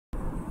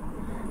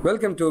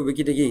Welcome to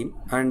Wikitiki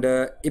and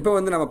இப்போ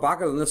வந்து நம்ம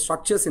பார்க்கிறது வந்து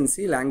structures in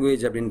C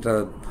language அப்படின்ற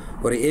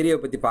ஒரு ஏரியா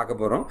பத்தி பார்க்க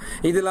போறோம்.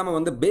 இது இல்லாம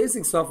வந்து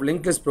basics of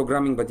linked list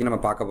programming பத்தி நம்ம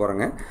பார்க்க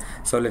போறோங்க.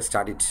 So let's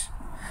start it.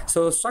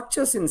 So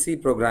structures in C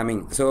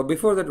programming. So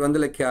before that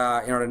வந்து like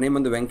என்னோட நேம்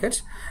வந்து வெங்கட்.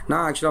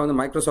 நான் ஆக்சுவலா வந்து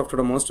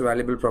மைக்ரோசாஃப்ட்டோட மோஸ்ட்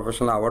வேல்யூபிள்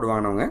ப்ரொஃபஷனல் அவார்ட்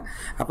வாங்கினவங்க.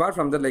 அபார்ட்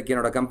ஃப்ரம் தட் லைக்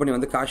என்னோட கம்பெனி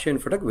வந்து காஷியோ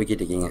Infotech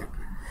விக்கிட்டிக்கிங்க.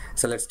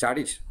 So let's start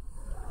it.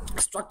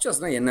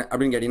 ஸ்ட்ரக்சர்ஸ்னா என்ன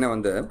அப்படின்னு கேட்டிங்கன்னா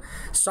வந்து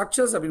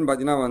ஸ்ட்ரக்சர்ஸ் அப்படின்னு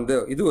பார்த்தீங்கன்னா வந்து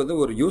இது வந்து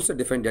ஒரு யூசர்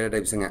டிஃபைன் டேட்டா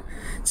டைப்ஸுங்க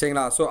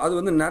சரிங்களா. ஸோ அது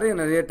வந்து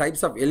நிறைய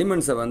டைப்ஸ் ஆஃப்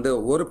எலிமெண்ட்ஸை வந்து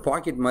ஒரு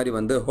பாக்கெட் மாதிரி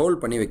வந்து ஹோல்ட்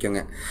பண்ணி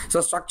வைக்குங்க.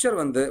 ஸோ ஸ்ட்ரக்சர்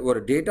வந்து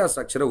ஒரு டேட்டா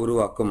ஸ்ட்ரக்சரை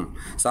உருவாக்கும்.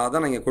 ஸோ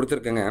அதான் நாங்கள்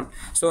கொடுத்துருக்கேங்க.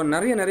 ஸோ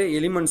நிறைய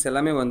எலிமெண்ட்ஸ்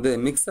எல்லாமே வந்து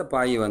மிக்ஸ்அப்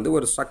ஆகி வந்து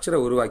ஒரு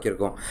ஸ்ட்ரக்சரை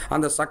உருவாக்கியிருக்கோம்.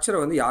 அந்த ஸ்ட்ரக்சரை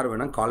வந்து யார்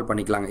வேணால் கால்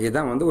பண்ணிக்கலாங்க.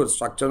 இதுதான் வந்து ஒரு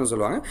ஸ்ட்ரக்சர்னு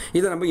சொல்லுவாங்க.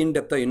 இதை நம்ம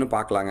இன்டெப்த்தாக இன்னும்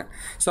பார்க்கலாங்க.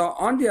 So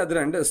on the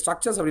other hand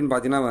structures அப்படின்னு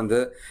பார்த்தீங்கன்னா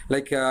வந்து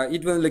லைக்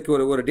இட் வந்து லைக்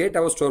ஒரு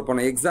டேட்டாவை ஸ்டோர்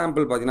பண்ண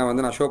எக்ஸாம்பிள் பார்த்தீங்கன்னா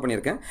வந்து நான் ஷோ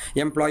பண்ணியிருக்கேன்.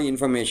 Employee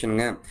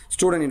இன்ஃபர்மேஷனுங்க,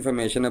 student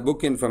information,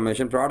 book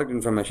information, product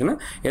information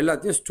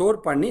எல்லாத்தையும் ஸ்டோர்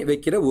பண்ணி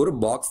வைக்கிற ஒரு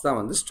பாக்ஸ் தான்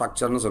வந்து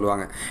ஸ்ட்ரக்சர்னு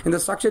சொல்லுவாங்க. இந்த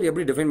ஸ்ட்ரக்சர்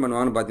எப்படி டிஃபைன்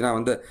பண்ணுவாங்கன்னு பார்த்தீங்கன்னா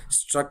வந்து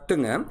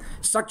ஸ்ட்ரக்ட்டுங்க,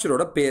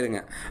 ஸ்ட்ரக்சரோட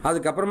பேருங்க,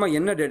 அதுக்கப்புறமா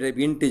என்ன டேட்டா டைப்,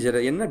 இன்டிஜர்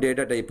என்ன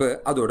டேட்டா டைப்பு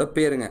அதோட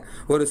பேருங்க,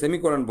 ஒரு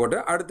செமிகோலன் போட்டு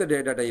அடுத்த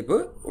டேட்டா டைப்பு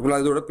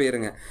அதோட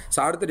பேருங்க. ஸோ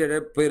அடுத்த டேட்டா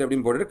பேர்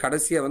அப்படின்னு போட்டு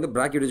கடைசியாக வந்து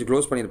பிராக்கெட் வச்சு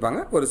க்ளோஸ்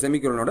பண்ணியிருப்பாங்க, ஒரு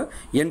செமிகோலனோட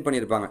என்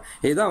பண்ணியிருப்பாங்க.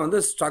 இதுதான்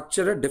வந்து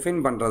ஸ்ட்ரக்சரை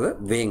டிஃபைன் பண்ணுறது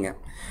வேங்க.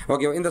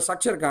 ஓகே, இந்த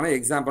ஸ்ட்ரக்சருக்கான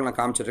எக்ஸாம்பிள் நான்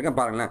காமிச்சிருக்கேன்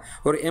பாருங்களேன்.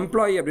 ஒரு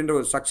எம்ப்ளாயி அப்படின்ற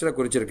ஒரு ஸ்ட்ரக்சரை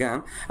குறிச்சிருக்கேன்.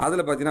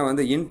 அதில் பார்த்தீங்கன்னா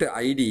வந்து int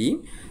ID,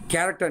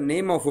 character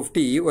name of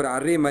 50 ஒரு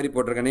அரே மாதிரி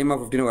போட்டிருக்கேன். நேம்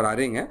ஆஃப் 50 ஒரு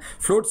அரேங்க,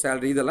 ஃப்ளோட்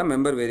சேலரி இதெல்லாம்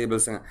மெம்பர்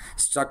வேரியபிள்ஸுங்க.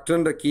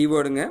 ஸ்ட்ரக்சர்ன்ற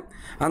கீவேர்டுங்க,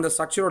 அந்த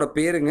ஸ்ட்ரக்சரோட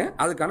பேருங்க,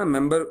 அதுக்கான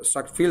மெம்பர்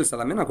ஃபீல்ட்ஸ்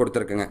எல்லாமே நான்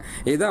கொடுத்துருக்கேங்க.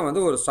 இதுதான்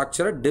வந்து ஒரு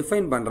ஸ்ட்ரக்சரை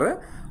டிஃபைன் பண்ணுற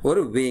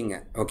ஒரு வேங்க.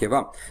 ஓகேவா.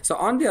 So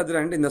on the other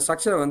hand இந்த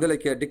ஸ்ட்ரக்சரை வந்து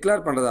லைக்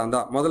டிக்ளேர் பண்ணுறதா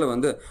இருந்தால் முதல்ல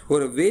வந்து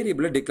ஒரு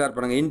வேரியபிளை டிக்ளேர்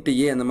பண்ணுங்க. இன்ட்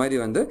ஏ அந்த மாதிரி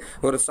வந்து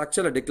ஒரு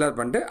ஸ்ட்ரக்சரை டிக்ளேர்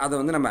பண்ணிட்டு அதை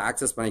வந்து நம்ம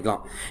ஆக்சஸ்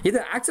பண்ணிக்கலாம்.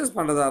 இதை ஆக்சஸ்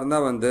பண்ணுறதா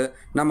இருந்தால் வந்து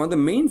நம்ம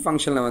வந்து மெயின்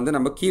ஃபங்க்ஷனில் வந்து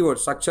நம்ம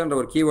கீவேர்ட் ஸ்ட்ரக்சர்ன்ற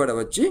ஒரு கீவேர்டை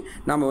வச்சு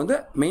நம்ம வந்து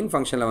மெயின்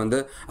ஃபங்க்ஷனில் வந்து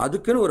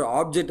அதுக்குன்னு ஒரு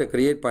ஆப்ஜெக்டை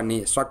கிரியேட் பண்ணி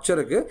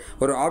ஸ்ட்ரக்சருக்கு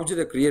ஒரு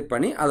ஆப்ஜெக்டை கிரியேட்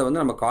பண்ணி அதை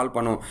வந்து நம்ம கால்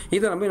பண்ணுவோம்.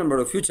 இதை நம்ம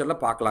நம்மளோட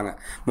ஃபியூச்சரில் பார்க்கலாங்க.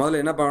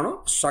 முதல்ல என்ன பண்ணணும்,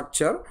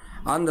 ஸ்ட்ரக்சர்,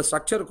 அந்த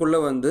ஸ்ட்ரக்சருக்குள்ளே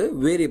வந்து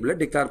வேரியபிளை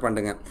டிக்ளேர்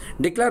பண்ணுங்க.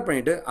 டிக்ளேர்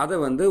பண்ணிவிட்டு அதை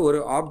வந்து ஒரு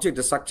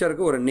ஆப்ஜெக்ட்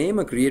ஸ்ட்ரக்சருக்கு ஒரு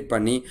நேமை கிரியேட்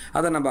பண்ணி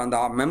அதை நம்ம அந்த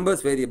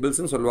மெம்பர்ஸ்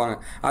வேரியபிள்ஸ்னு சொல்லுவாங்க,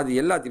 அது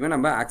எல்லாத்தையுமே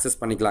நம்ம ஆக்சஸ்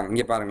பண்ணிக்கலாம்.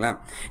 இங்கே பாருங்களேன்,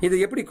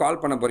 இது எப்படி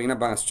கால் பண்ண போறீங்கன்னா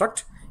பாருங்க,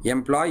 struct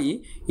employee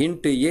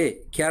into a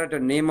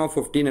character name of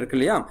 15 இருக்கு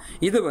இல்லையா,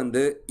 இது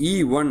வந்து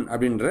E1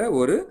 அப்படின்ற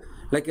ஒரு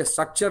like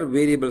structure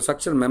variable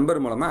structure member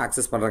மூலமாக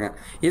ஆக்சஸ் பண்ணுறாங்க.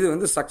 இது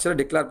வந்து ஸ்ட்ரக்சரை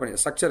டிக்ளேர் பண்ணி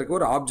ஸ்ட்ரக்சருக்கு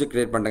ஒரு ஆப்ஜெக்ட்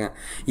கிரியேட் பண்ணுறேங்க.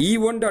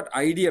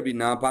 E1.id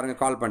அப்படின்னா பாருங்கள்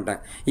கால் பண்ணிட்டேன்.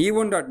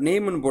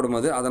 E1.nameன்னு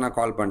போடும்போது அதை நான்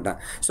கால் பண்ணிட்டேன்.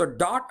 ஸோ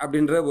டாட்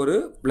அப்படின்ற ஒரு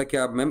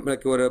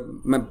லைக் ஒரு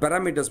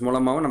பேராமீட்டர்ஸ்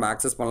மூலமாகவும் நம்ம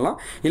ஆக்சஸ் பண்ணலாம்,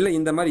 இல்லை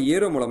இந்த மாதிரி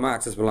ஏரோ மூலமாக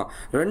ஆக்சஸ் பண்ணலாம்.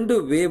 ரெண்டு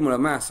வே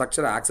மூலமாக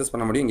ஸ்ட்ரக்சரை ஆக்சஸ்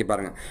பண்ண முடியும். இங்கே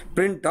பாருங்கள்,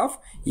 பிரிண்ட் ஆஃப்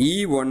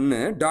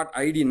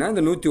E1.idனா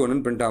இந்த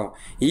 101 பிரிண்ட் ஆகும்,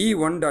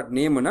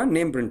 E1.nameனா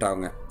நேம் பிரிண்ட்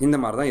ஆகுங்க. இந்த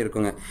மாதிரி தான்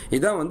இருக்குங்க.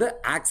 இதான் வந்து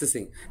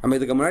ஆக்சஸிங்.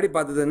 நம்ம இதுக்கு முன்னாடி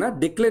பார்த்ததுன்னா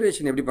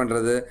டிக்ளரேஷன் எப்படி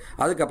பண்றது,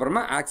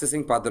 அதுக்கப்புறமா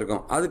ஆக்சஸிங்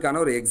பார்த்துருக்கோம். அதுக்கான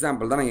ஒரு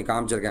எக்ஸாம்பிள் தான் நான்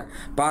காமிச்சிருக்கேன்.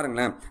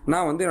 பாருங்களேன்,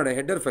 நான் வந்து என்னோட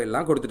ஹெட்டர்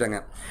ஃபைல்லாம் கொடுத்துட்டேங்க.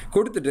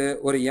 கொடுத்துட்டு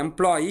ஒரு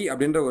எம்ப்ளாயி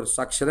அப்படின்ற ஒரு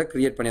ஸ்ட்ரக்சரை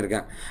கிரியேட்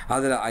பண்ணியிருக்கேன்.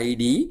 அதில்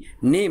ஐடி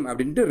நேம்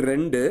அப்படின்ட்டு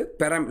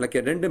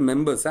ரெண்டு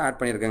மெம்பர்ஸை ஆட்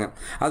பண்ணியிருக்கேங்க.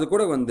 அது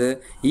கூட வந்து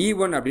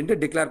E1 அப்படின்ட்டு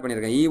டிக்ளேர்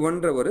பண்ணியிருக்கேன்.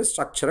 E1ன்ற ஒரு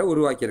ஸ்ட்ரக்சரை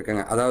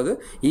உருவாக்கியிருக்கேங்க. அதாவது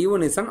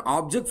E1 is an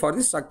object for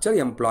the structure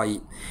employee.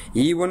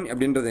 E1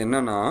 அப்படின்றது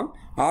என்னன்னா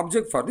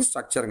ஆப்ஜெக்ட் ஃபார் தி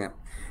ஸ்ட்ரக்சருங்க.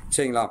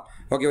 சரிங்களா.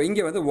 ஓகே,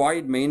 இங்கே வந்து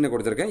வாய்ட் மெயின்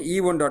கொடுத்துருக்கேன்.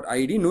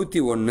 E1.id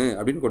 101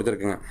 அப்படின்னு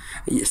கொடுத்துருக்கேங்க.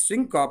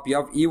 ஸ்ட்ரிங் காப்பி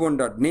ஆஃப்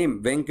E1.name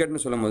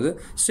வெங்கட்னு சொல்லும் போது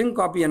ஸ்ட்ரிங்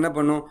காப்பி என்ன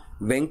பண்ணும்,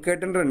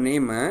 வெங்கட்ன்ற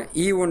நேமை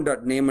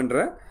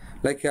E1.nameன்ற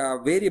லைக்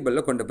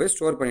வேரியபிளில் கொண்டு போய்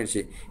ஸ்டோர்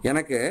பண்ணிடுச்சு.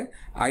 எனக்கு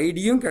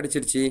ஐடியும்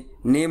கிடச்சிருச்சு,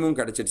 நேமும்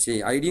கிடச்சிருச்சு.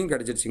 ஐடியும்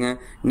கிடச்சிருச்சுங்க,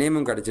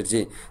 நேமும்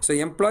கிடச்சிருச்சு. ஸோ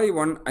எம்ப்ளாயி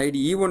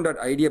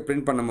E1.idயை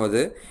பிரிண்ட்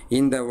பண்ணும்போது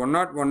இந்த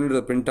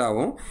 101 பிரிண்ட்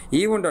ஆகும்.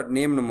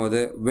 E1.nameனும்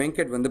போது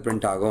வெங்கட் வந்து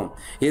பிரிண்ட் ஆகும்.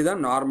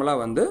 இதுதான்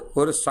நார்மலாக வந்து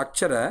ஒரு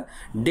ஸ்ட்ரக்சரை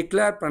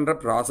டிக்ளேர் பண்ணுற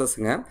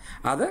ப்ராசஸுங்க,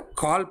 அதை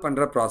கால்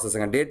பண்ணுற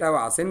ப்ராசஸுங்க, டேட்டாவை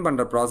அசைன்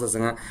பண்ணுற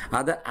ப்ராசஸுங்க,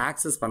 அதை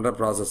ஆக்சஸ் பண்ணுற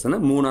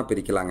ப்ராசஸ்ன்னு 3ஆக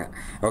பிரிக்கலாங்க.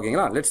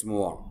 ஓகேங்களா. Let's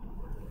move on.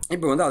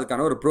 இப்போ வந்து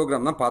அதுக்கான ஒரு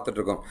ப்ரோக்ராம் தான்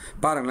பார்த்துட்ருக்கோம்.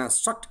 பாருங்களேன்,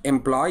 ஸ்ட்ரக்ட்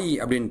எம்ப்ளாயி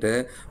அப்படின்ட்டு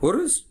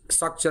ஒரு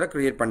ஸ்ட்ரக்சரை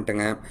கிரியேட்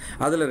பண்ணிட்டேங்க.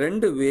 அதில்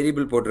 2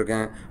 வேரியபிள்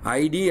போட்டிருக்கேன்.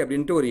 ஐடி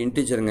அப்படின்ட்டு ஒரு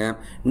இன்டிஜருங்க,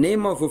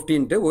 நேம் ஆஃப்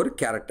 15 ஒரு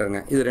கேரக்டருங்க.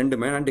 இது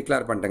ரெண்டுமே நான்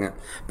டிக்ளேர் பண்ணிட்டேங்க.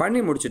 பண்ணி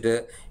முடிச்சுட்டு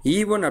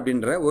E1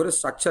 அப்படின்ற ஒரு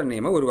ஸ்ட்ரக்சர்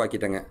நேமை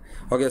உருவாக்கிட்டேங்க.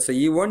 Okay, so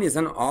E1 is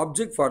an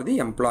object for the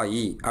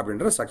employee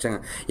அப்படின்ற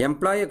ஸ்ட்ரக்சருங்க.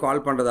 எம்ப்ளாயை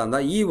கால் பண்ணுறதா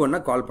இருந்தால்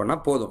E1 கால்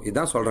பண்ணால் போதும்.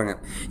 இதுதான் சொல்கிறேங்க.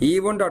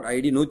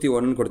 E1.id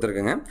 101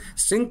 கொடுத்துருக்கேங்க.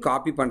 ஸ்ட்ரிங்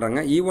காப்பி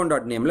பண்ணுறாங்க.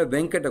 E1.nameல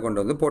வெங்கட்டை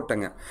கொண்டு வந்து போட்டுட்டு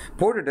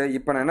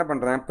இப்போ நான் என்ன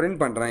பண்ணுறேன், பிரிண்ட்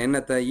பண்ணுறேன்.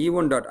 என்னத்தை,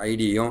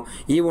 E1.idயும்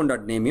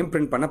E1.nameயும்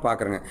பிரிண்ட் பண்ண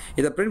பார்க்குறேங்க.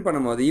 இதை பிரிண்ட்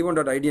பண்ணும்போது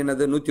E1.id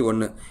என்னது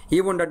 101,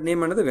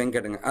 E1.name என்னது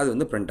வெங்கட்டுங்க, அது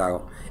வந்து பிரிண்ட்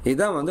ஆகும்.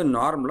 இதுதான் வந்து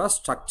நார்மலாக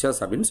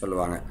ஸ்ட்ரக்சர்ஸ் அப்படின்னு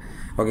சொல்லுவாங்க.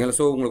 ஓகேங்களா.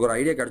 ஸோ உங்களுக்கு ஒரு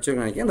ஐடியா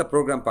கிடச்சிருக்குன்னு நினைக்கிறேன். இந்த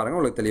ப்ரோக்ராம் பாருங்கள்,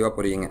 உங்களுக்கு தெளிவாக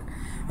புரியுங்க.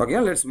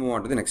 ஓகேங்களா. Let's move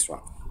on to the next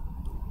one.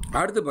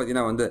 அடுத்து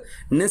பார்த்தீங்கன்னா வந்து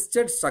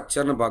நெஸ்டட்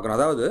ஸ்ட்ரக்சர்னு பார்க்குறோம்.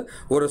 அதாவது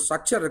ஒரு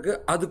ஸ்ட்ரக்சர் இருக்குது,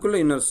 அதுக்குள்ளே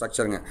இன்னொரு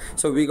ஸ்ட்ரக்சருங்க.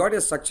 So we got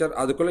a structure,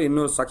 அதுக்குள்ளே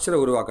இன்னொரு ஸ்ட்ரக்சரை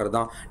உருவாக்குறது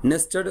தான்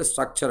நெஸ்டட்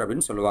ஸ்ட்ரக்சர்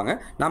அப்படின்னு சொல்லுவாங்க.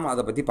 நாம்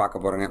அதை பற்றி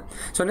பார்க்க போகிறோங்க.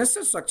 ஸோ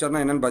நெஸ்டட்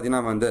ஸ்ட்ரக்சர்னால் என்னென்னு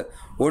பார்த்தீங்கன்னா வந்து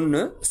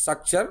ஒன்று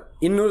ஸ்ட்ரக்சர்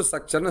இன்னொரு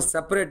ஸ்ட்ரக்சர்னு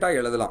செப்பரேட்டாக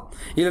எழுதலாம்.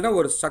 இல்லைன்னா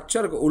ஒரு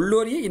ஸ்ட்ரக்சருக்கு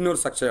உள்ளோரியே இன்னொரு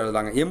ஸ்ட்ரக்சர்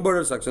எழுதலாங்க.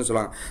 எம்பெடட் ஸ்ட்ரக்சர்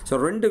சொல்லுவாங்க. ஸோ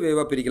ரெண்டு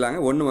வேவாக பிரிக்கலாங்க.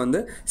 ஒன்று வந்து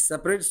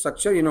செப்பரேட்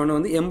ஸ்ட்ரக்சர், இன்னொன்று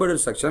வந்து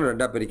எம்பெடட் ஸ்ட்ரக்சர்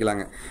ரெண்டாக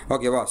பிரிக்கலாங்க.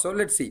 ஓகேவா? ஸோ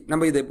லெட்ஸ் சி,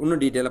 நம்ம இதை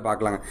இன்னும் டீட்டெயிலாக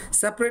பார்க்கலாங்க.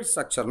 செப்பரேட்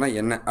ஸ்ட்ரக்சர்னால்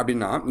என்ன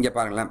அப்படின்னா, இங்கே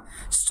பாருங்களேன்,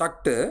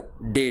 ஸ்ட்ரக்ட்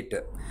டேட்டு,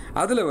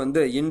 அதில்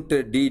வந்து into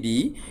DD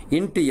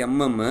into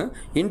MM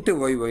into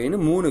ஒய்ஒய்னு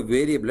 3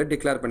 வேரியபிளை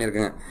declare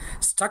பண்ணியிருக்கேங்க.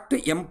 Struct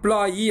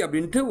employee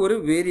அப்படின்ட்டு ஒரு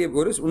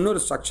இன்னொரு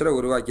ஸ்ட்ரக்சரை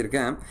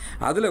உருவாக்கியிருக்கேன்.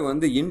 அதில்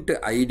வந்து இன்ட்டு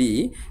ஐடி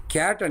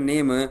கேட்ட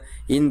நேமு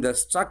இந்த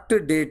ஸ்ட்ரக்ட்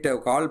டேட்டை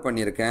கால்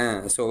பண்ணியிருக்கேன்.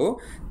 ஸோ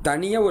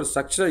தனியாக ஒரு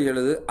ஸ்ட்ரக்சரை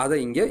எழுது, அதை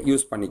இங்கே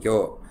யூஸ் பண்ணிக்கோ.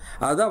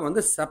 அதுதான்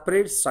வந்து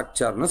செப்பரேட்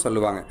ஸ்ட்ரக்சர்னு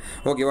சொல்லுவாங்க.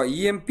 ஓகேவா?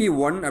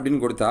 EMP1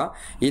 அப்படின்னு கொடுத்தா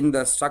இந்த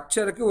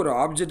ஸ்ட்ரக்சருக்கு ஒரு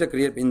ஆப்ஜெக்டை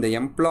கிரியேட், இந்த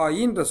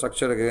எம்ப்ளாயின்ற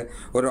ஸ்ட்ரக்சருக்கு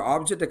ஒரு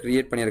ஆப்ஜெக்டை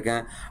கிரியேட்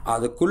பண்ணியிருக்கேன்.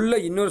 அதுக்குள்ளே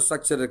இன்னொரு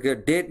ஸ்ட்ரக்சர்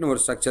இருக்குது, டேட்னு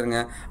ஒரு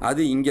ஸ்ட்ரக்சருங்க,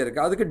 அது இங்கே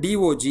இருக்குது. அதுக்கு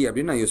DOG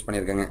அப்படின்னு நான் யூஸ்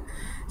பண்ணியிருக்கேங்க.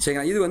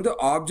 சரிங்களா? இது வந்து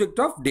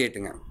ஆப்ஜெக்ட் ஆஃப்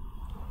டேட்டுங்க.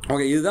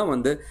 ஓகே, இதுதான்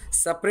வந்து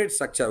செப்பரேட்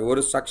ஸ்ட்ரக்சர்.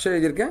 ஒரு ஸ்ட்ரக்சர்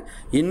எழுதியிருக்கேன்,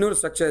 இன்னொரு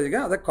ஸ்ட்ரக்சர்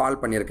எழுதியிருக்கேன், அதை கால்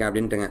பண்ணியிருக்கேன்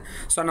அப்படின்ட்டுங்க.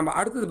 ஸோ நம்ம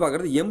அடுத்தது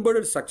பார்க்குறது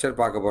எம்பெடட் ஸ்ட்ரக்சர்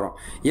பார்க்க போகிறோம்.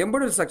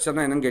 எம்பெடட்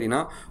ஸ்ட்ரக்சர்னால் என்னென்னு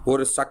கேட்டிங்கன்னா,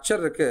 ஒரு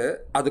ஸ்ட்ரக்சர் இருக்குது,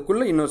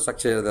 அதுக்குள்ளே இன்னொரு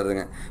ஸ்ட்ரக்சர்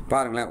எழுதுறதுங்க.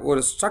 பாருங்களேன்,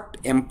 ஒரு ஸ்ட்ரக்ட்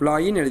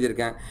எம்ப்ளாயின்னு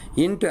எழுதியிருக்கேன்,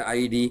 into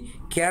ID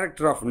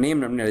character of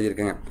name அப்படின்னு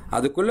எழுதியிருக்கேங்க.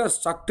 அதுக்குள்ளே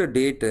struct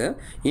date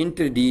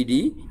into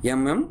DD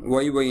MM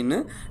ஒய்ஒய்னு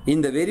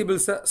இந்த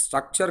வேரியபிள்ஸை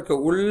ஸ்ட்ரக்சருக்கு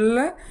உள்ள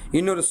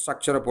இன்னொரு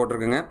ஸ்ட்ரக்சரை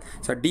போட்டிருக்குங்க.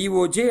 ஸோ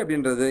டிஓஜே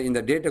அப்படின்றது இந்த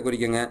டேட்டை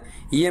குறிக்குங்க,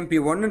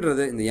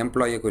 EMP1ன்றது இந்த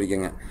எம்ப்ளாயை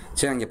குறிக்குங்க.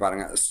 சரி, இங்கே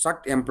பாருங்கள்,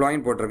 ஸ்ட்ரக்ட்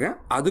எம்ப்ளாயின்னு போட்டிருக்கேன்,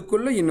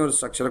 அதுக்குள்ளே இன்னொரு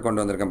ஸ்ட்ரக்சரை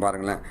கொண்டு வந்திருக்கேன்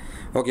பாருங்களேன்.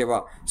 ஓகேவா?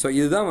 ஸோ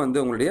இதுதான் வந்து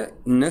உங்களுடைய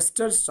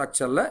நெஸ்டட்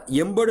ஸ்ட்ரக்சரில்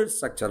எம்பெடட்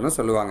ஸ்ட்ரக்சர்னு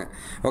சொல்லுவாங்க.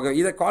 ஓகே,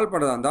 இதை கால்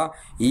பண்ணுறதா இருந்தால்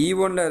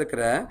E1ல்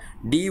இருக்கிற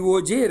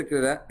டிஓஜே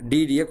இருக்கிற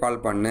டிடியை கால்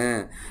பண்ணு,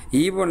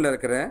 E1ல்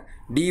இருக்கிற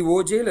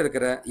டிஓஜேயில்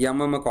இருக்கிற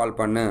எம்எம்ஐ கால்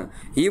பண்ணு,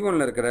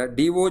 E1ல் இருக்கிற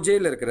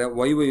டிஓஜேயில் இருக்கிற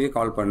ஒய்ஒய்யை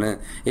கால் பண்ணு.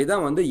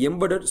 இதுதான் வந்து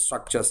எம்பெடட்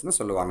ஸ்ட்ரக்சர்ஸ்னு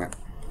சொல்லுவாங்க.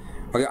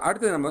 ஓகே,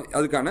 அடுத்து நம்ம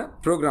அதுக்கான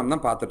ப்ரோக்ராம்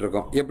தான்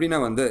பார்த்துட்ருக்கோம். எப்படின்னா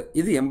வந்து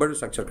இது எம்பெடட்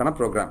ஸ்ட்ரக்சருக்கான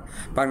ப்ரோக்ராம்.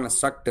 பாருங்கள்,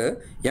 ஸ்ட்ரக்ட்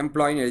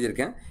எம்ப்ளாயின்னு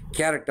எழுதியிருக்கேன்,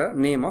 கேரக்டர்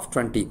நேம் ஆஃப்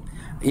 20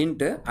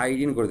 இன்ட்டு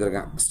ஐடின்னு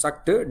கொடுத்துருக்கேன்.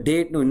 ஸ்ட்ரக்ட்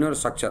டேட்னு இன்னொரு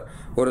ஸ்ட்ரக்சர்,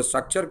 ஒரு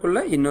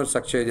ஸ்ட்ரக்சருக்குள்ளே இன்னொரு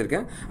ஸ்ட்ரக்சர்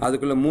எழுதியிருக்கேன்,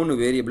 அதுக்குள்ளே 3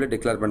 வேரியபிளை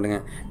டிக்ளேர் பண்ணுங்க.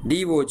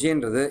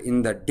 டிஓஜேன்றது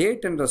இந்த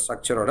டேட்ன்ற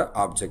ஸ்ட்ரக்சரோட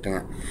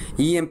ஆப்ஜெக்ட்டுங்க.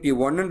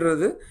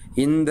 EMP1ன்றது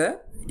இந்த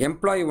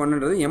எம்ப்ளாயி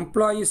 1ன்றது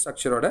எம்ப்ளாயி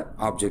ஸ்ட்ரக்சரோட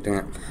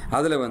ஆப்ஜெக்ட்டுங்க.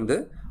 அதில் வந்து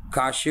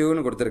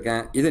காஷியூன்னு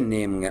கொடுத்துருக்கேன், இது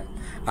நேமுங்க.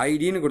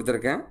 ஐடின்னு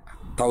கொடுத்துருக்கேன்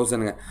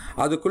 1000ங்க.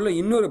 அதுக்குள்ளே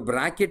இன்னொரு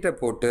ப்ராக்கெட்டை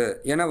போட்டு,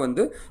 ஏன்னா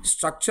வந்து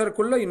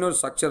ஸ்ட்ரக்சருக்குள்ளே இன்னொரு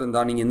ஸ்ட்ரக்சர்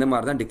இருந்தால் நீங்கள் இந்த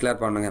மாதிரி தான் டிக்ளேர்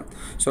பண்ணுங்க.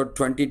 ஸோ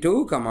 22,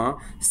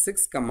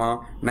 6,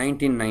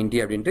 1990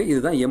 அப்படின்ட்டு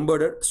இதுதான்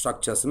எம்பெடட்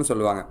ஸ்ட்ரக்சர்ஸ்னு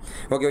சொல்லுவாங்க.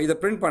 ஓகே, இதை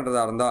பிரிண்ட்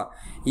பண்ணுறதா இருந்தால்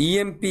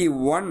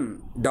EMP1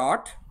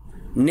 டாட்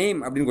நேம்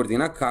அப்படின்னு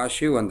கொடுத்தீங்கன்னா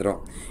காஷியூ வந்துடும்.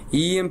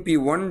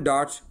 EMP1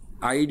 டாட்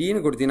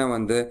ஐடின்னு கொடுத்தீங்கன்னா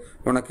வந்து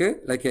உனக்கு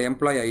லைக்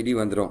எம்ப்ளாயி ஐடி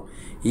வந்துடும்.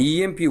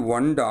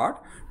 EMP1 டாட்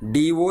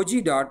டிஓஜி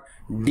டாட்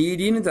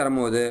டிடின்னு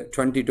தரும்போது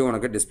 22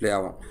 உனக்கு டிஸ்பிளே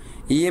ஆகும்.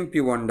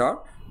 EMP1 டாட்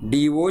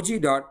டிஓஜி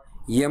டாட்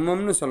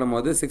எம்எம்னு சொல்லும்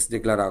போது 6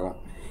 டிக்ளேர் ஆகும்.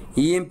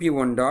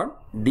 EMP1 டாட்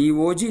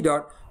டிஓஜி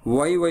டாட்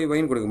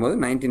ஒய்ஒய்ஒய்ன்னு கொடுக்கும்போது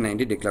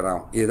 1990 டிக்ளேர்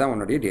ஆகும். இதுதான்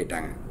உன்னுடைய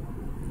டேட்டாங்க.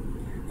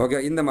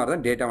 ஓகே, இந்த மாதிரி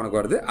தான் டேட்டா உனக்கு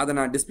வருது. அதை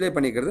நான் டிஸ்பிளே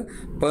பண்ணிக்கிறது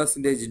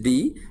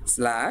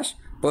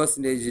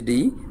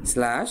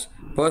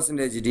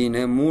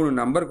 %d/%d/%dன்னு 3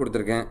 நம்பர்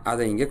கொடுத்துருக்கேன்,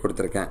 அதை இங்கே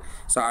கொடுத்துருக்கேன்.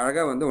 ஸோ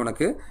அழகாக வந்து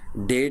உனக்கு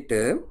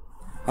டேட்டு,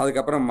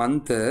 அதுக்கப்புறம்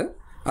மந்த்து,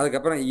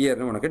 அதுக்கப்புறம்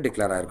இயர்னு உனக்கு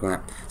டிக்ளேர் ஆகிருக்குங்க.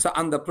 ஸோ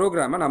அந்த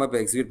ப்ரோக்ராமை நம்ம இப்போ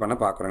எக்ஸிக்யூட் பண்ண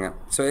பார்க்குறோங்க.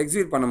 ஸோ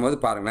எக்ஸிக்யூட் பண்ணும்போது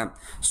பாருங்களேன்,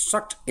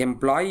 ஸ்ட்ரக்ட்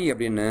எம்ப்ளாயி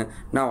அப்படின்னு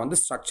நான் வந்து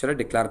ஸ்ட்ரக்சரை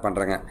டிக்ளேர்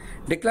பண்ணுறேங்க.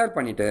 டிக்ளேர்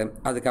பண்ணிவிட்டு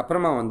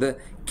அதுக்கப்புறமா வந்து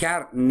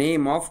கேர்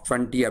நேம் ஆஃப்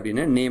 20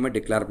 அப்படின்னு நேமை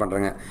டிக்ளேர்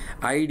பண்ணுறேங்க.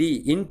 ஐடி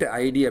இன்ட்டு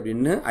ஐடி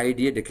அப்படின்னு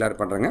ஐடியை டிக்ளேர்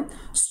பண்ணுறேங்க.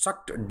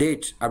 ஸ்ட்ரக்ட்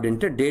டேட்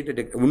அப்படின்ட்டு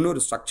டேட்டு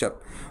இன்னொரு ஸ்ட்ரக்சர்,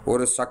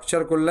 ஒரு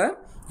ஸ்ட்ரக்சருக்குள்ளே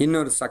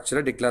இன்னொரு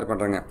ஸ்ட்ரக்சரை டிக்ளேர்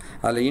பண்ணுறேங்க.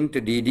 அதில் into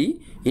DD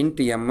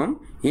into MM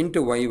into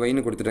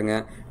ஒய்ஒய்னு கொடுத்துட்டுங்க.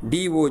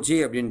 DOG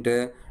அப்படின்ட்டு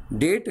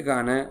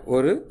டேட்டுக்கான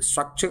ஒரு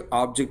ஸ்ட்ரக்சர்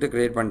ஆப்ஜெக்டை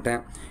க்ரியேட்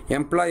பண்ணிட்டேன்.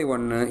 எம்ப்ளாயி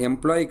 1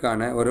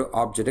 எம்ப்ளாயிக்கான ஒரு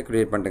ஆப்ஜெக்டை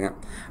க்ரியேட் பண்ணிட்டேங்க.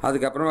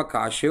 அதுக்கப்புறமா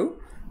காஷியூ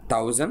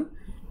 1000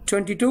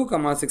 22,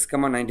 6,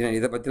 99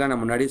 இதை பற்றிலாம்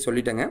நான் முன்னாடியே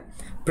சொல்லிட்டேங்க.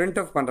 பிரிண்ட்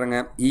ஆஃப் பண்ணுறேங்க.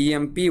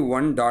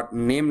 EMP1 டாட்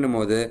நேம்னும்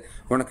போது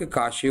உனக்கு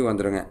காஷியூ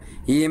வந்துடுங்க.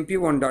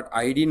 EMP1 டாட்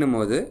ஐடின்னும்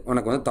போது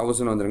உனக்கு வந்து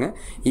 1000 வந்துடுங்க.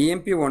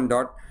 EMP1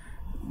 டாட்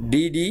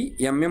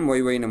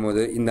DDMMYYன்னும்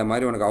போது இந்த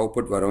மாதிரி உனக்கு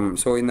அவுட்புட் வரும்.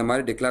 ஸோ இந்த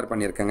மாதிரி டிக்ளேர்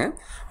பண்ணியிருக்கேங்க.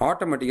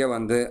 ஆட்டோமேட்டிக்காக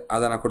வந்து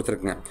அதை நான்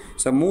கொடுத்துருக்கேங்க.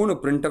 ஸோ 3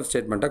 பிரிண்ட் ஆஃப்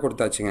ஸ்டேட்மெண்ட்டை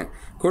கொடுத்தாச்சுங்க.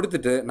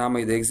 கொடுத்துட்டு நாம்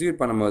இதை எக்ஸிக்யூட்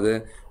பண்ணும்போது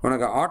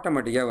உனக்கு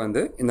ஆட்டோமேட்டிக்காக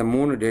வந்து இந்த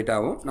 3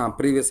 டேட்டாவும் நான்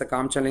ப்ரீவியஸாக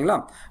காமிச்சேன் இல்லைங்களா,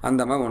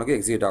 அந்த மாதிரி உனக்கு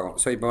எக்ஸிக்யூட் ஆகும்.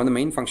 ஸோ இப்போ வந்து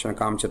மெயின் ஃபங்க்ஷனை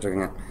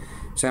காமிச்சிட்ருக்கேங்க.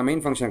 ஸோ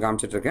மெயின் ஃபங்க்ஷனை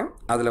காமிச்சிட்ருக்கேன்.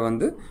 அதில்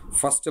வந்து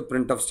ஃபஸ்ட்டு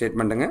பிரிண்ட் ஆஃப்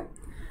ஸ்டேட்மெண்ட்டுங்க,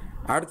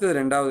 அடுத்தது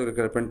ரெண்டாவது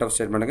இருக்கிற பிரிண்ட் ஆஃப்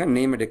ஸ்டேட்மெண்ட்டுங்க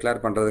நேமை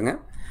டிக்ளேர் பண்ணுறதுங்க,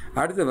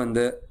 அடுத்து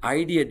வந்து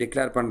ஐடியை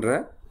டிக்ளேர் பண்ணுற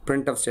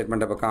பிரிண்ட் ஆஃப்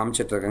ஸ்டேட்மெண்ட் இப்போ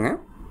காமிச்சிட்ருக்கேங்க.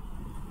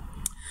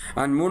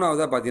 அண்ட்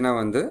மூணாவதாக பார்த்தீங்கன்னா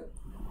வந்து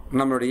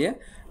நம்மளுடைய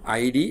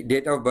ID,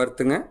 date of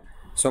பர்த்துங்க,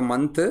 so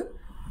month,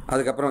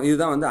 அதுக்கப்புறம்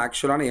இதுதான் வந்து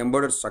ஆக்சுவலான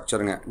எம்பர்டட்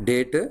ஸ்ட்ரக்சருங்க.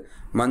 டேட்டு,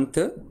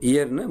 மந்த்து,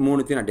 இயர்னு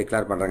மூணுத்தையும் நான்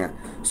டிக்ளேர் பண்ணுறேங்க.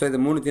 ஸோ இது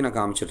மூணுத்தையும் நான்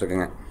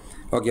காமிச்சிட்ருக்கேங்க.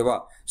 ஓகேவா?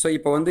 ஸோ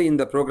இப்போ வந்து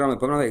இந்த ப்ரோக்ராம்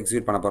இப்போ நம்ம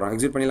எக்ஸிக்யூட் பண்ண போகிறோம்.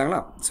 Execute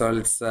பண்ணிடலாங்களா? So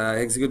let's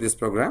execute this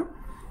program.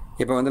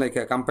 இப்போ வந்து லைக்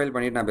கம்பைல்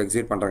பண்ணிவிட்டு நான் இப்போ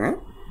எக்ஸிக்யூட் பண்ணுறேங்க.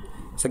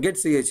 ஸோ கெட்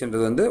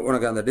சிஹெச்ன்றது வந்து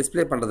உனக்கு அந்த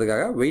டிஸ்பிளே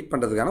பண்ணுறதுக்காக வெயிட்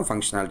பண்ணுறதுக்கான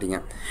ஃபங்க்ஷனாலிட்டிங்க.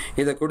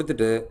 இதை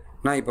கொடுத்துட்டு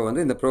நான் இப்போ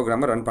வந்து இந்த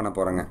ப்ரோக்ராமை ரன் பண்ண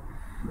போகிறேங்க.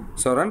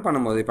 ஸோ ரன்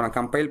பண்ணும்போது இப்போ நான்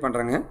கம்பைல்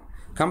பண்ணுறேங்க.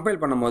 கம்பைல்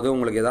பண்ணும்போது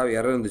உங்களுக்கு ஏதாவது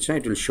எரர் இருந்துச்சுன்னா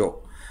இட் வில் ஷோ.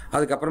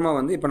 அதுக்கப்புறமா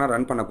வந்து இப்போ நான்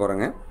ரன் பண்ண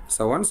போகிறேங்க.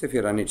 So once if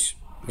you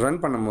run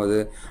பண்ணும்போது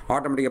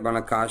ஆட்டோமேட்டிக்காக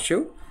பண்ண காஷு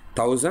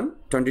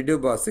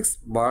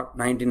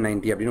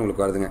 1022/6/1990 அப்படின்னு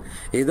உங்களுக்கு வருதுங்க.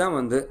 இதுதான்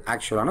வந்து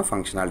ஆக்சுவலான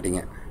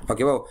ஃபங்க்ஷனாலிட்டிங்க.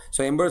 ஓகேவா? ஸோ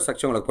எம்பர்ட்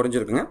ஸ்ட்ரக்சர் உங்களுக்கு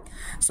புரிஞ்சிருக்குங்க.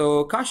 ஸோ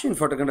காஷ்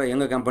இன்ஃபோடெக்ன்ற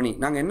எங்கள் கம்பெனி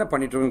நாங்கள் என்ன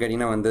பண்ணிட்டுருக்கோன்னு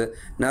கேட்டிங்கன்னா வந்து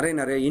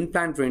நிறைய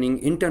இன்பிளான் ட்ரைனிங்,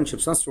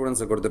 இன்டர்ன்ஷிப்ஸ் தான்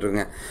ஸ்டூடெண்ட்ஸுக்கு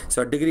கொடுத்துட்ருங்க.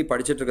 ஸோ டிகிரி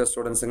படிச்சுட்டு இருக்க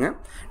ஸ்டூடெண்ட்ஸுங்க,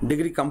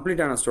 டிகிரி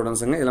கம்ப்ளீட் ஆன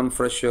ஸ்டூடெண்ட்ஸுங்க, எல்லாம்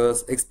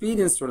ஃப்ரெஷர்ஸ்,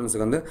 எக்ஸ்பீரியன்ஸ்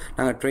ஸ்டூடெண்ட்ஸுக்கு வந்து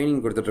நாங்கள்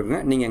ட்ரைனிங்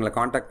கொடுத்துட்ருக்கோங்க. நீங்கள் எங்களை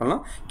காண்டாக்ட்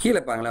பண்ணலாம்.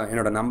 கீழே பாருங்களேன்,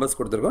 என்னோட நம்பர்ஸ்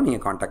கொடுத்துருக்கோம்,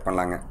 நீங்கள் காண்டாக்ட்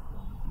பண்ணலாங்க.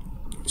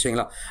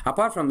 சரிங்களா?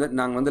 அப்பார்ட் ஃப்ரம் தட்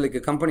நாங்கள் வந்து லைக்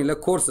கம்பெனியில்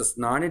கோர்சஸ்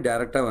நானே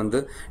டேரெக்டாக வந்து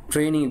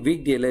ட்ரைனிங்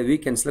வீக்டேயில்,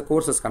 வீக்கெண்ட்ஸில்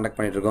கோர்சஸ் கண்டக்ட்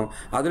பண்ணிட்டுருக்கோம்.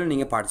 அதில்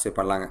நீங்கள் பார்ட்டிசிபேட்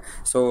பண்ணலாங்க.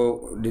 ஸோ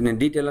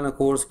டீட்டெயிலான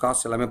கோர்ஸ்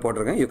காஸ்ட் எல்லாமே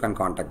போட்டிருக்கேன். You can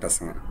contact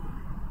அஸ்ங்க.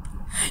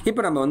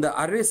 இப்போ நம்ம வந்து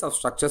arrays of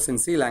structures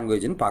in C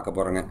லாங்குவேஜ்னு பார்க்க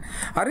போகிறோங்க.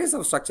 அரேஸ்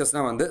ஆஃப்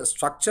ஸ்ட்ரக்சர்ஸ்னால் வந்து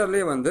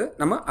ஸ்ட்ரக்சர்லேயே வந்து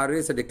நம்ம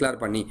அரேஸை டிக்ளேர்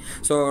பண்ணி,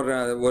 ஸோ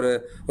ஒரு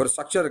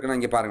ஸ்ட்ரக்சர் இருக்குன்னா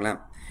இங்கே பாருங்களேன்,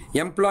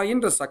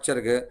 எம்ப்ளாயின்ற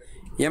ஸ்ட்ரக்சருக்கு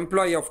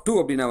எம்ப்ளாயி ஆஃப் 2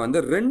 அப்படின்னா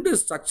வந்து 2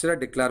 ஸ்ட்ரக்சரை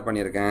டிக்ளேர்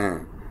பண்ணியிருக்கேன்.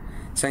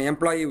 ஸோ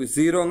எம்ப்ளாயி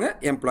 0ங்க,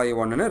 எம்ப்ளாயி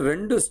 1ன்னு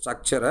 2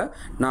 ஸ்ட்ரக்சரை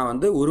நான்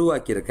வந்து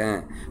உருவாக்கியிருக்கேன்.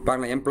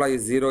 பாருங்கள், எம்ப்ளாயி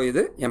 0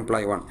 இது,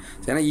 எம்ப்ளாயி 1.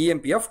 ஏன்னா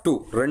இஎம்பி ஆஃப் 2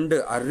 2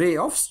 அரே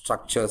ஆஃப்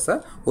ஸ்ட்ரக்சர்ஸை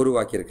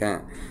உருவாக்கியிருக்கேன்.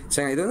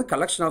 சரி, இது வந்து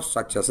கலெக்ஷன் ஆஃப்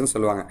ஸ்ட்ரக்சர்ஸ்ன்னு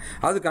சொல்லுவாங்க.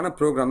 அதுக்கான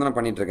ப்ரோக்ராம் தான் நான்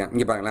பண்ணிகிட்ருக்கேன்.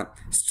 இங்கே பாருங்களேன்,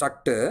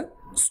 ஸ்ட்ரக்ட்டு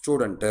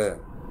ஸ்டூடெண்ட்டு.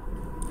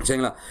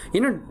 சரிங்களா?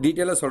 இன்னும்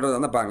டீட்டெயிலாக சொல்கிறது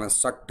வந்து பாருங்களேன்,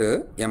 struct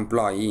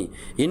employee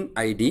in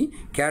IT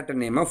character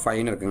name of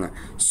 5ன்னு இருக்குங்க.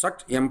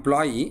 Struct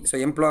employee. ஸோ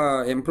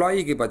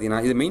எம்ப்ளாயிக்கு பார்த்தீங்கன்னா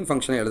இது மெயின்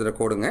ஃபங்க்ஷனை எழுதுகிற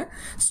கோடுங்க.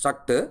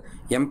 ஸ்ட்ரக்ட்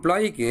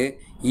எம்ப்ளாயிக்கு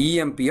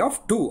இஎம்பி ஆஃப்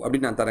 2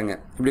 அப்படின்னு நான் தரேங்க.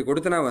 இப்படி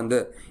கொடுத்தனா வந்து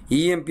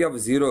இஎம்பி ஆஃப்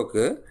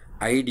 0க்கு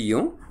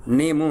ஐடியும்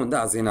நேமும் வந்து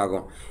அசைன்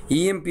ஆகும்.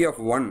 இஎம்பி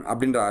ஆஃப் 1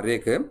 அப்படின்ற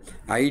அரேக்கு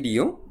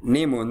ஐடியும்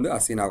நேமும் வந்து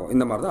அசைன் ஆகும்.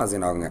 இந்த மாதிரி தான்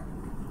அசைன் ஆகுங்க.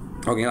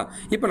 ஓகேங்களா?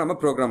 இப்போ நம்ம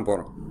ப்ரோக்ராம்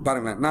போகிறோம்.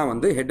 பாருங்களேன், நான்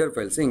வந்து ஹெட்டர்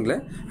ஃபைல்ஸ் இங்கே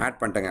ஆட்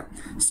பண்ணிட்டேங்க.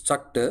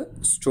 ஸ்ட்ரக்ட்டு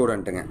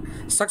ஸ்டூடெண்ட்டுங்க.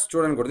 ஸ்ட்ரக்ட்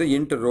ஸ்டூடெண்ட் கொடுத்து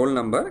int roll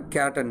number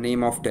character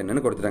name of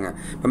 10ன்னு கொடுத்துட்டாங்க.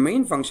 இப்போ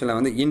மெயின் ஃபங்க்ஷனில்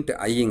வந்து இன்ட்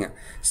ஐங்க.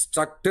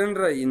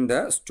 ஸ்ட்ரக்ட்டுன்ற இந்த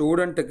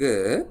ஸ்டூடெண்ட்டுக்கு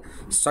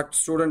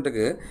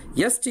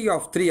எஸ்டி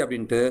ஆஃப் 3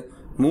 அப்படின்ட்டு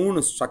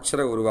 3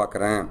 ஸ்ட்ரக்சரை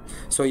உருவாக்குறேன்.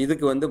 ஸோ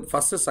இதுக்கு வந்து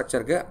ஃபஸ்ட்டு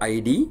ஸ்ட்ரக்சருக்கு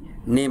ஐடி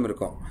நேம்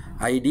இருக்கும்,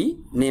 ஐடி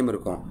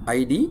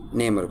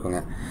நேம் இருக்குங்க.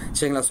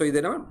 சரிங்களா? ஸோ இது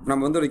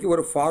நம்ம வந்து வரைக்கும்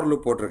ஒரு ஃபார்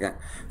லூப் போட்டிருக்கேன்.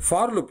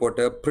 ஃபார் லூப்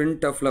போட்டு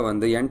பிரிண்ட் ஆஃபில்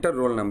வந்து enter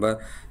roll number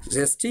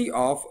ST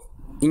of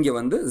இங்கே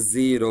வந்து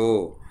 0.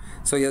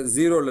 ஸோ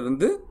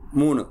 0லேருந்து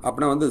 3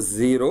 அப்படின்னா வந்து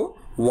 0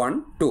 1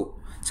 2.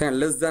 சரி,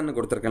 லெஸ் தான்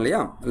கொடுத்துருக்கேன்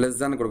இல்லையா?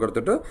 லெஸ் தான்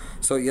கொடுத்துட்டு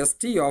so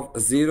ST of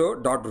 0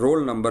 dot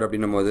roll number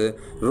அப்படின்னும் போது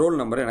ரோல்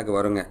நம்பர் எனக்கு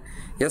வருங்க.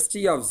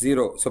 ST of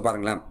 0. ஸோ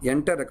பாருங்களேன்,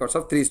 என்டர் ரெக்கார்ட்ஸ்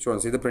ஆஃப் 3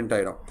 ஸ்டூடெண்ட்ஸ் இது பிரிண்ட்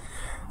ஆகிடும்.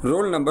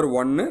 ரோல் நம்பர்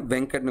 1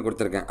 வெங்கட்னு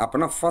கொடுத்துருக்கேன்.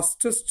 அப்போனா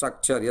ஃபஸ்ட்டு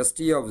ஸ்ட்ரக்சர்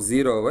எஸ்டி ஆஃப்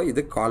 0வை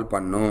இது கால்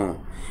பண்ணும்.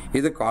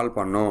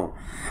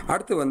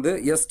 அடுத்து வந்து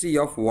எஸ்டி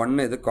ஆஃப் 1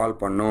 இது கால்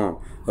பண்ணும்.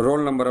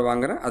 ரோல் நம்பரை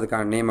வாங்குறேன்,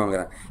 அதுக்கான நேம்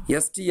வாங்குறேன்.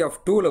 எஸ்டி ஆஃப்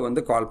 2ல்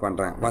வந்து கால்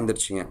பண்ணுறேன்,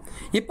 வந்துடுச்சுங்க.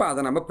 இப்போ அதை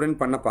நம்ம பிரிண்ட்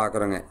பண்ண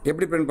பார்க்குறோங்க.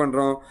 எப்படி பிரிண்ட்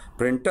பண்ணுறோம்?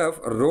 Print of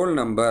roll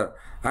number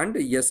and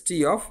ST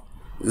of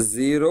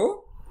 0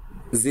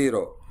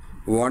 0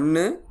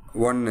 1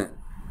 1.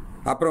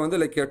 அப்புறம் வந்து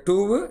லைக்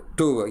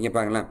 2 இங்கே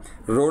பாருங்களேன்,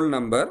 roll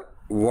number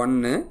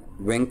 1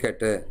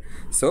 Venkat.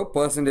 So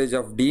percentage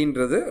of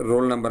டின்றது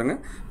role நம்பருங்க,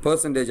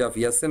 percentage of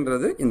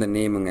எஸ்ன்றது இந்த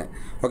நேமுங்க.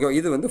 ஓகே,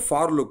 இது வந்து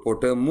ஃபார் லூப்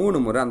போட்டு 3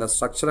 முறை அந்த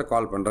ஸ்ட்ரக்சரை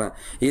கால் பண்ணுறேன்.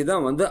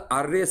 இதுதான் வந்து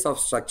அரேஸ்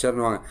ஆஃப்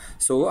ஸ்ட்ரக்சர்னு வாங்க.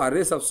 ஸோ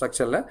அரேஸ் ஆஃப்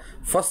ஸ்ட்ரக்சரில்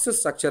ஃபஸ்ட்டு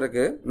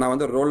ஸ்ட்ரக்சருக்கு நான்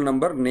வந்து ரோல்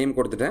நம்பர் நேம்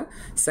கொடுத்துட்டேன்,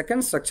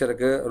 செகண்ட்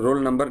ஸ்ட்ரக்சருக்கு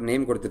ரோல் நம்பர்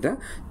நேம் கொடுத்துட்டேன்,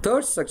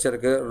 தேர்ட்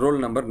ஸ்ட்ரக்சருக்கு ரோல்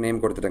நம்பர்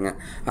நேம் கொடுத்துட்டேங்க.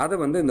 அதை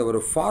வந்து இந்த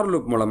ஒரு ஃபார்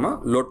லூப் மூலமாக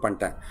லோட்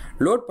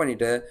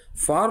பண்ணிவிட்டு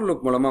ஃபார்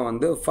லூப் மூலமாக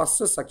வந்து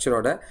ஃபஸ்ட்டு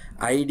ஸ்ட்ரக்சரோட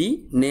ஐடி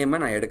நேமை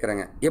நான்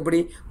எடுக்கிறேங்க. எப்படி?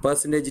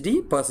 Percentage D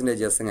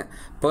percentage எஸ்ங்க.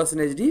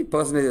 Percentage D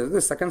percentage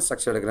எஸ்க்கு second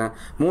structure எடுக்கிறேன்,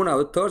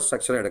 மூணாவது தேர்ட்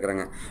ஸ்ட்ரக்சர்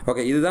எடுக்கிறேங்க.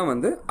 ஓகே, இதுதான்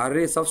வந்து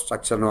அரேஸ் ஆஃப்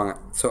ஸ்ட்ரக்சர்னு வாங்க.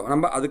 ஸோ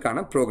நம்ம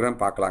அதுக்கான ப்ரோக்ராம்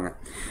பார்க்கலாங்க.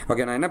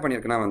 ஓகே, நான் என்ன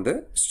பண்ணியிருக்கேன்னா வந்து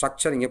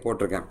ஸ்ட்ரக்சர் இங்கே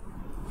போட்டிருக்கேன்.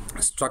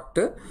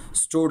 ஸ்ட்ரக்ட்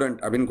ஸ்டூடெண்ட்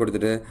அப்படின்னு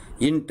கொடுத்துட்டு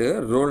into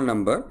roll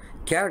number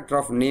character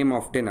of name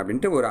of 10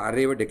 அப்படின்ட்டு ஒரு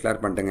அரேவை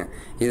டிக்ளேர் பண்ணிட்டேங்க.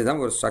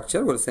 இதுதான் ஒரு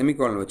ஸ்ட்ரக்சர், ஒரு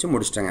செமிகோலன் வச்சு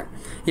முடிச்சிட்டேங்க.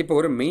 இப்போ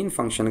ஒரு மெயின்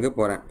ஃபங்க்ஷனுக்கு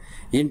போகிறேன்.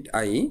 Int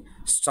I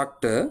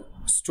struct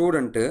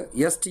student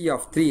ST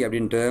of 3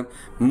 அப்படின்ட்டு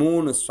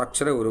 3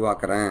 ஸ்ட்ரக்சரை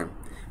உருவாக்குறேன்.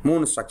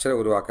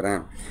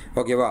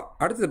 ஓகேவா?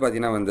 அடுத்தது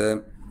பார்த்தீங்கன்னா வந்து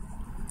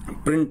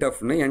printf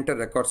enter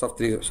records of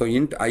 3. So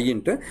int I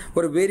int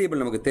ஒரு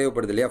வேரியபிள் நமக்கு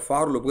தேவைப்படுது இல்லையா,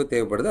 ஃபார் லூப்புக்கு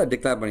தேவைப்படுது, அதை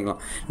டிக்ளேர்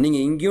பண்ணிக்கலாம்.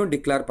 நீங்கள் இங்கேயும்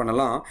டிக்ளேர்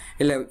பண்ணலாம்,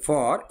 இல்லை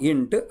for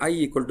int I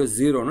equal to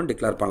 0ன்னு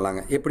declare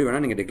பண்ணலாங்க. எப்படி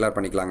வேணால் நீங்கள் டிக்ளேர்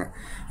பண்ணிக்கலாங்க.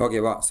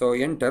 ஓகேவா? ஸோ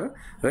என்டர்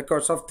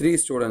ரெக்கார்ட்ஸ் ஆஃப் 3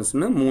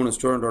 ஸ்டூடெண்ட்ஸ்னு 3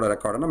 ஸ்டூடெண்ட்டோட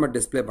ரெக்கார்டை நம்ம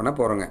டிஸ்பிளே பண்ண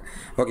போகிறோங்க.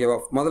 ஓகேவா?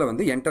 முதல்ல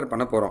வந்து என்டர்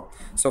பண்ண போகிறோம்.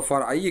 So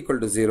for I equal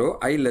to 0,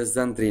 I less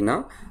than 3னா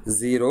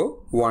 0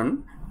 1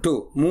 2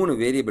 3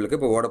 வேரியபிளுக்கு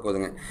இப்போ ஓட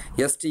போதுங்க.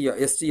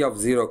 st of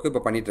 0க்கு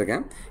இப்போ பண்ணிட்டு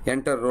இருக்கேன்.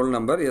 Enter roll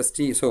number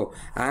st. So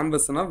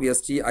ampersand of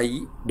sti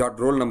dot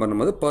role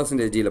நம்பர்னும் போது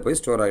 %d போய்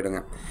ஸ்டோர்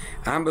ஆகிடுங்க.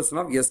 Ampersand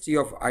of st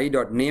of i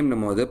dot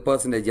நேம்னும் போது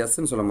 %s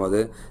சொல்லும்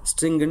போது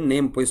ஸ்ட்ரிங்கு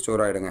நேம் போய்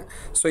ஸ்டோர் ஆகிடுங்க.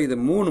 ஸோ இது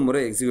 3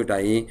 முறை எக்ஸிக்யூட்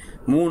ஆகி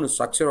 3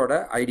 ஸ்ட்ரக்சரோட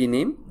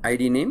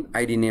ஐடி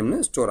நேம்னு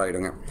ஸ்டோர்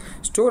ஆகிடுங்க.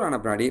 ஸ்டோர்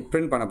ஆன பின்னாடி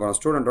பிரிண்ட் பண்ண போகிறோம்.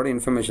 ஸ்டூடெண்ட்டோட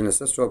இன்ஃபர்மேஷன்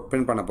லிஸ்ட்டை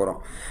பிரிண்ட் பண்ண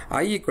போகிறோம்.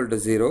 I equal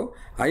to 0,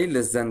 I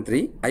less than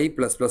 3, I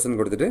plus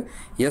ப்ளஸ்ன்னு கொடுத்துட்டு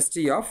st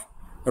of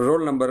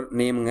roll number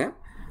நேமுங்க,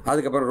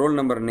 அதுக்கப்புறம் roll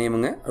number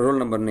நேமுங்க, roll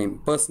number name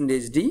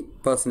 %d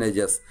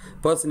 %s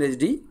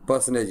 %d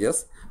 %s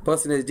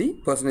 %d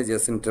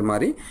 %sன்ற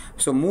மாதிரி.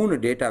 ஸோ 3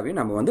 டேட்டாவையும்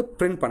நம்ம வந்து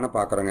பிரிண்ட் பண்ண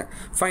பார்க்குறோங்க.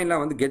 ஃபைனலாக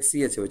வந்து get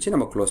ch வச்சு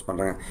நம்ம க்ளோஸ்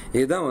பண்ணுறோங்க.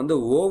 இதுதான் வந்து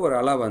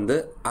ஓவராலாக வந்து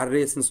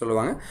அரேஸ்ன்னு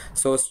சொல்லுவாங்க.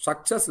 ஸோ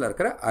ஸ்ட்ரக்சர்ஸில்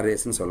இருக்கிற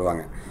அரேஸ்ன்னு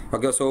சொல்லுவாங்க.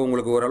 ஓகே, ஸோ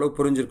உங்களுக்கு ஓரளவு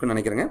புரிஞ்சிருக்குன்னு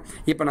நினைக்கிறேங்க.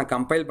 இப்போ நான்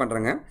கம்பைல்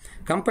பண்ணுறேங்க.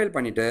 கம்பைல்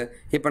பண்ணிவிட்டு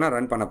இப்போ நான்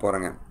ரன் பண்ண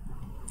போகிறேங்க.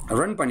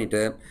 ரன் பண்ணிவிட்டு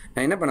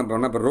நான் என்ன பண்ண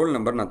போகிறேன்னா, இப்போ ரோல்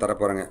நம்பர் நான் தர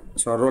போகிறேங்க.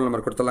 So roll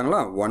number கொடுத்துடலாங்களா?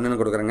 1ன்னு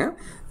கொடுக்குறேங்க,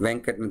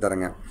 வெங்கட்னு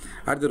தரேங்க.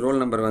 அடுத்து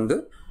ரோல் நம்பர் வந்து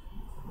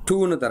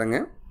 2ன்னு தரேங்க,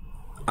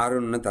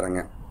 அருண்னு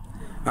தரேங்க.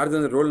 அடுத்து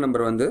வந்து ரோல்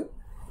நம்பர் வந்து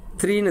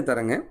 3ன்னு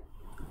தரேங்க,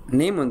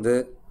 நேம் வந்து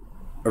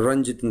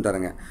ரஞ்சித்னு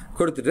தரேங்க.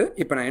 கொடுத்துட்டு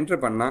இப்போ நான் என்ட்ரு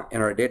பண்ணால்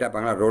என்னோடய டேட்டா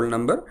பாருங்களா, roll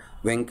number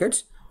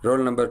Venkat,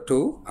 roll number 2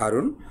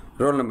 Arun,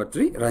 roll number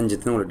 3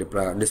 ரஞ்சித்னு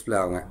உங்களுக்கு டிஸ்பிளே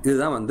ஆகுங்க.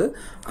 இதுதான் வந்து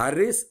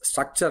அரேஸ்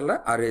ஸ்ட்ரக்சரில்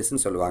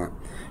அரேஸ்ன்னு சொல்லுவாங்க.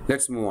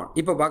 Let's move on.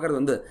 இப்போ பார்க்குறது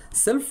வந்து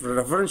செல்ஃப்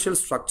ரெஃபரன்ஷியல்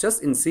ஸ்ட்ரக்சர்ஸ்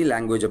இன் சி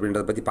லாங்குவேஜ்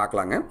அப்படின்றத பற்றி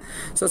பார்க்கலாங்க.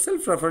 ஸோ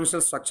செல்ஃப்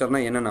ரெஃபரன்ஷியல்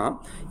ஸ்ட்ரக்சர்னால் என்னென்னா,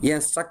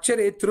 என்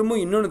ஸ்ட்ரக்சரே திரும்ப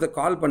இன்னொன்று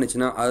கால்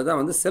பண்ணிச்சுன்னா அதுதான்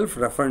வந்து செல்ஃப்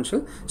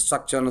ரெஃபரன்ஷியல்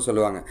ஸ்ட்ரக்சர்னு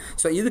சொல்லுவாங்க.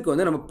 ஸோ இதுக்கு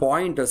வந்து நம்ம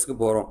பாயிண்டர்ஸ்க்கு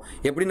போகிறோம்.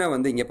 எப்படின்னா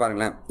வந்து இங்கே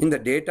பாருங்களேன், இந்த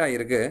டேட்டா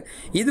இருக்குது,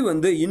 இது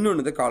வந்து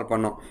இன்னொன்று கால்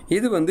பண்ணோம்,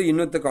 இது வந்து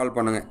இன்னொன்று கால்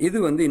பண்ணுங்க, இது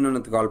வந்து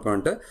இன்னொன்று கால்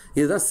பண்ணிட்டு,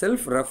 இதுதான்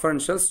செல்ஃப்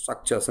ரெஃபரன்ஷியல்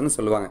ஸ்ட்ரக்சர்ஸ்னு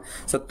சொல்லுவாங்க.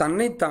 ஸோ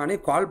தன்னைத்தானே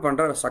கால்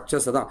பண்ணுற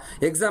ஸ்ட்ரக்சர்ஸ் தான்.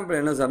 எக்ஸாம்பிள்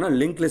என்ன சார்னா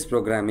லிங்க் லிஸ்ட்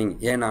ப்ரோக்ராமிங்.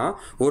 ஏன்னா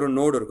ஒரு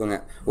நோடு இருக்குங்க,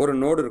 ஒரு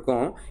நோடு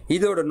இருக்கும்,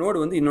 இதோட நோடு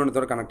வந்து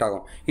இன்னொன்றத்தோட கனெக்ட்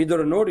ஆகும்,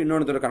 இதோட நோடு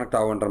இன்னொன்றத்தோட கனெக்ட்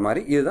ஆகுன்ற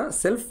மாதிரி. இதுதான்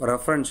செல்ஃப்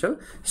ரெஃபரன்ஷியல்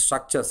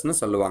ஸ்ட்ரக்சர்ஸ்னு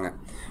சொல்லுவாங்க.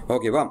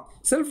 ஓகேவா?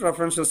 செல்ஃப்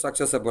ரெஃபரன்ஷியல்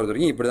ஸ்ட்ரக்சர்ஸை பொறுத்த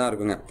வரைக்கும் இப்படி தான்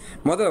இருக்குங்க.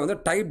 முதல்ல வந்து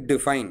டைப்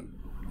டிஃபைன்.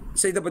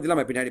 ஸோ இதை பற்றிலாம்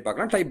நம்ம பின்னாடி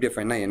பார்க்கலாம். டைப்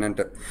டிஃபைன்னா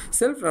என்னன்ட்டு.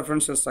 செல்ஃப்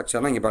ரெஃபரன்ஷியல்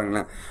ஸ்ட்ரக்சர்னா இங்கே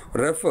பாருங்களேன்,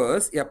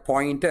 refers a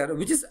pointer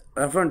which is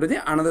ரெஃபரன்ட் to the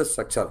another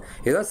structure.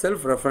 இதான்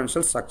செல்ஃப்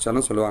ரெஃபரன்ஷியல்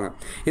ஸ்ட்ரக்சர்னு சொல்லுவாங்க.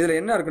 இதில்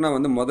என்ன இருக்குன்னா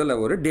வந்து முதல்ல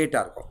ஒரு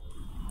டேட்டா இருக்கும்,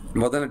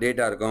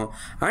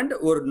 அண்ட்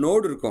ஒரு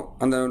நோடு இருக்கும்.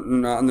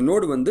 அந்த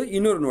நோடு வந்து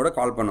இன்னொரு நோடை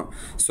கால் பண்ணும்.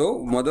 ஸோ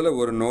முதல்ல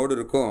ஒரு நோடு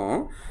இருக்கும்.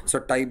 ஸோ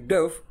டைப்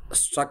டெஃப்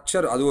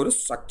ஸ்ட்ரக்சர், அது ஒரு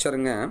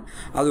ஸ்ட்ரக்சருங்க,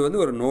 அது வந்து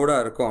ஒரு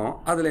நோடாக இருக்கும்.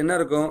 அதில் என்ன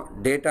இருக்கும்?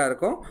 டேட்டா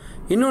இருக்கும்,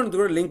 இன்னொன்று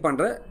கூட லிங்க்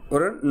பண்ணுற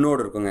ஒரு நோடு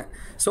இருக்குங்க.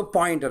 ஸோ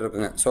பாயிண்டர்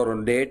இருக்குங்க. ஸோ ஒரு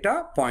டேட்டா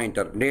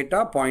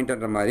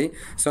பாயிண்டர்ன்ற மாதிரி.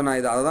 ஸோ நான்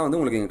அதை தான் வந்து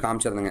உங்களுக்கு இங்கே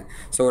காமிச்சிருந்தேங்க.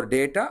 ஸோ ஒரு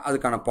டேட்டா,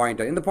 அதுக்கான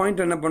பாயிண்டர், இந்த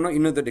பாயிண்டர் என்ன பண்ணோம்,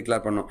 இன்னொரு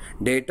டிக்ளேர் பண்ணோம்,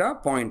 டேட்டா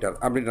பாயிண்டர்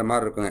அப்படின்ற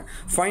மாதிரி இருக்குங்க.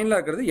 ஃபைனலாக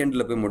இருக்கிறது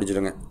எண்டில் போய்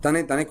முடிஞ்சிடுங்க,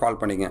 தானே கால்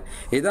பண்ணிங்க.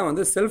 இதுதான்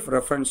வந்து செல்ஃப்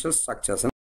ரெஃபரன்ஷியல் ஸ்ட்ரக்சர்ஸ்.